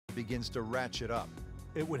begins to ratchet up.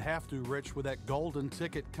 It would have to, Rich, with that golden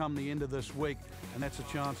ticket come the end of this week, and that's a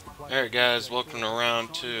chance to play. All right, guys, welcome to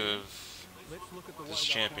round 2 of this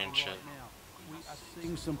championship. We are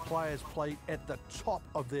seeing some players play at the top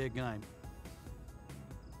of their game.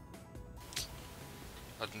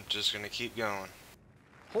 I'm just going to keep going.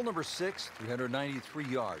 Hole number 6, 393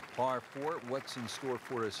 yard, par 4. What's in store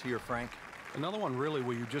for us here, Frank? Another one really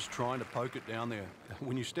where you're just trying to poke it down there.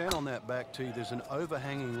 When you stand on that back tee, there's an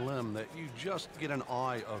overhanging limb that you just get an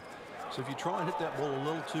eye of. So if you try and hit that ball a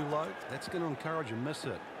little too low, that's going to encourage a miss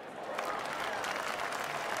hit.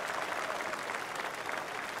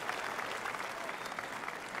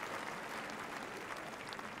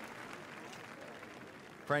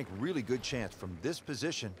 Frank, really good chance from this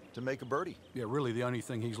position to make a birdie. Yeah, really the only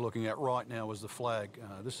thing he's looking at right now is the flag.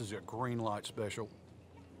 This is a green light special.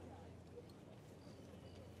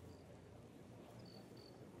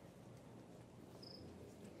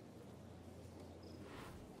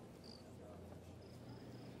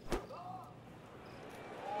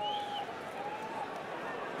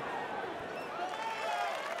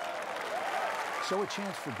 So a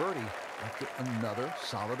chance for birdie after another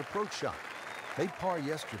solid approach shot. Made par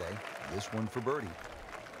yesterday, this one for birdie.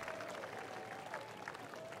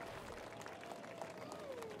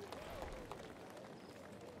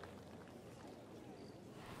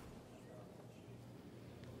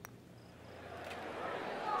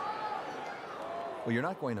 Well, you're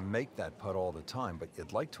not going to make that putt all the time, but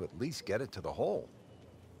you'd like to at least get it to the hole.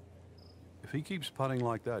 If he keeps putting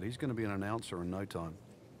like that, he's going to be an announcer in no time.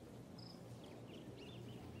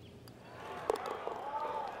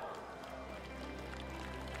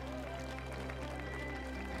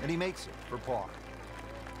 And he makes it for par.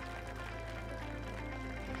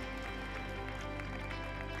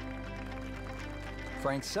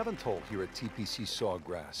 Frank, 7th hole here at TPC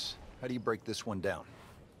Sawgrass. How do you break this one down?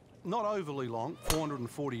 Not overly long,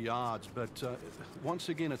 440 yards, but once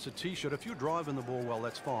again, it's a tee shot. If you're driving the ball well,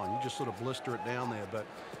 that's fine. You just sort of blister it down there, but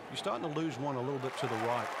you're starting to lose one a little bit to the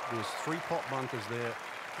right. There's 3 pot bunkers there,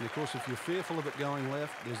 and of course, if you're fearful of it going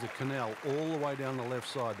left, there's the canal all the way down the left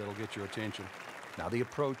side that'll get your attention. Now the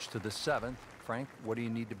approach to the 7th. Frank, what do you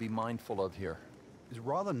need to be mindful of here? It's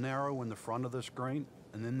rather narrow in the front of the green,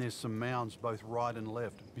 and then there's some mounds both right and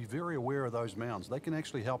left. Be very aware of those mounds. They can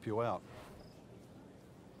actually help you out.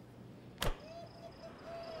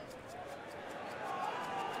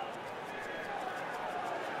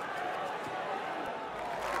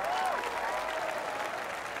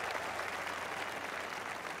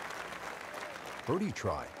 Birdie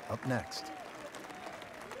try up next.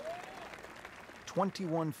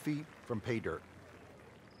 21 feet from pay dirt.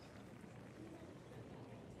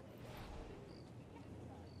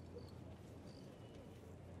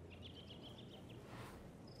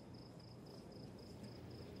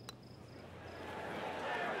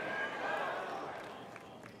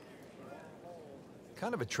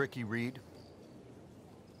 Kind of a tricky read.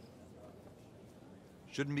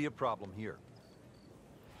 Shouldn't be a problem here.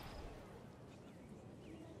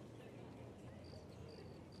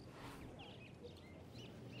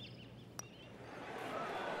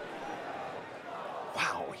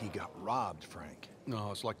 He got robbed, Frank. No,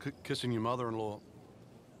 it's like kissing your mother-in-law.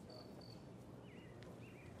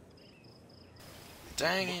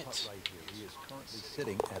 Dang it. Right here. He is currently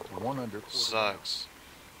sitting at 1 under. Sucks.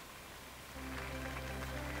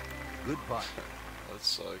 Good putt. That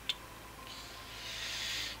sucked.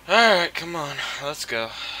 Alright, come on. Let's go.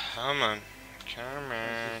 Come on. Come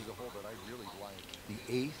on. This is a hole that I really like.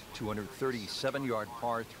 The 8th, 237-yard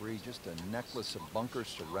par 3. Just a necklace of bunkers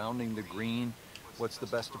surrounding the green. What's the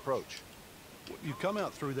best approach? You come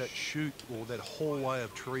out through that chute or that hallway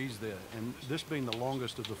of trees there, and this being the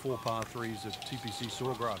longest of the 4 par 3s of TPC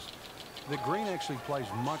Sawgrass, the green actually plays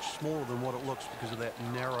much smaller than what it looks because of that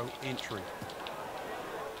narrow entry.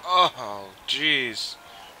 Oh, jeez.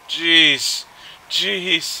 Jeez.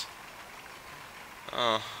 Jeez.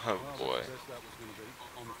 Oh, boy.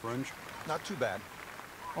 On the fringe. Not too bad.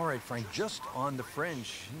 All right, Frank, just on the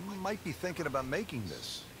fringe. You might be thinking about making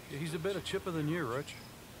this. Yeah, he's a better chipper than you, Rich.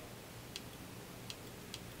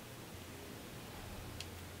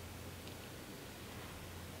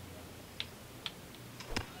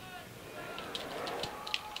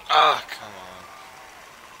 Ah, come on.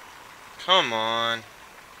 Come on.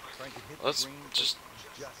 Let's just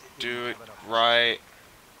do it right.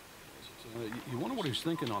 You wonder what he's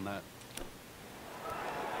thinking on that.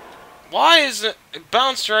 Why is it? It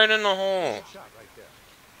bounced right in the hole.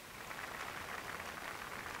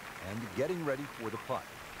 And getting ready for the putt.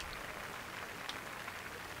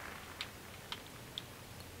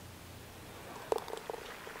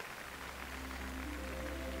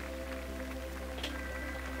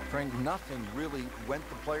 Frank, nothing really went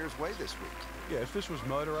the players' way this week. Yeah, if this was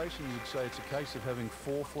motor racing, you'd say it's a case of having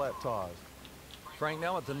 4 flat tires. Frank,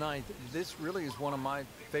 now at the ninth, this really is one of my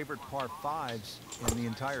favorite par 5s in the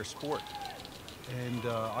entire sport. And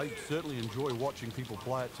I certainly enjoy watching people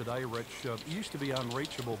play it today, Rich. It used to be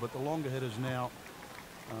unreachable, but the longer hitters now,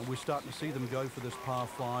 we're starting to see them go for this par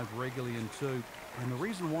 5 regularly in 2. And the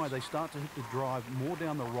reason why they start to hit the drive more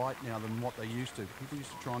down the right now than what they used to. People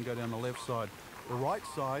used to try and go down the left side. The right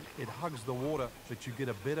side, it hugs the water, but you get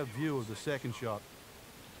a better view of the second shot.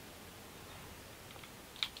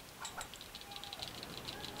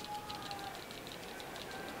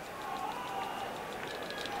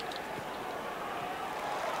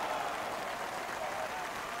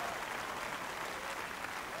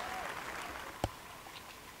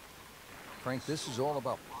 Frank, this is all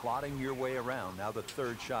about plotting your way around. Now the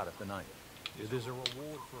 3rd shot at the ninth. Yeah, there's a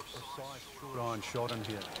reward for a precise short iron shot in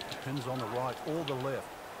here. The pin's on the right or the left.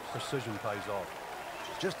 Precision pays off.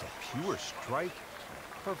 Just a pure strike.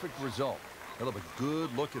 Perfect result. He'll have a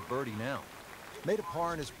good look at birdie now. Made a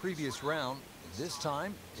par in his previous round. This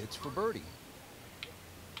time, it's for birdie.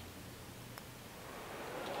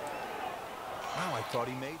 Wow, I thought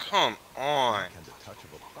he made... Come on. Kind of touch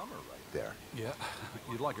of a bummer right there. Yeah,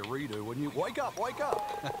 you'd like a redo, wouldn't you? Wake up, wake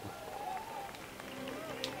up!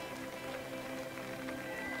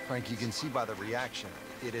 Frank, you can see by the reaction,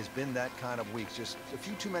 it has been that kind of week. Just a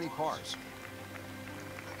few too many pars.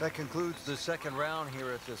 That concludes the 2nd round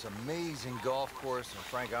here at this amazing golf course. And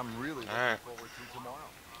Frank, I'm really looking forward to tomorrow.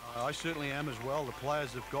 I certainly am as well. The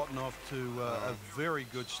players have gotten off to a very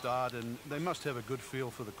good start, and they must have a good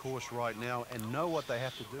feel for the course right now and know what they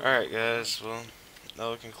have to do. Alright, guys, well,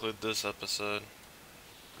 that'll conclude this episode.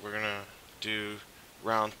 We're going to do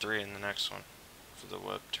round 3 in the next one for the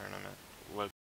web tournament.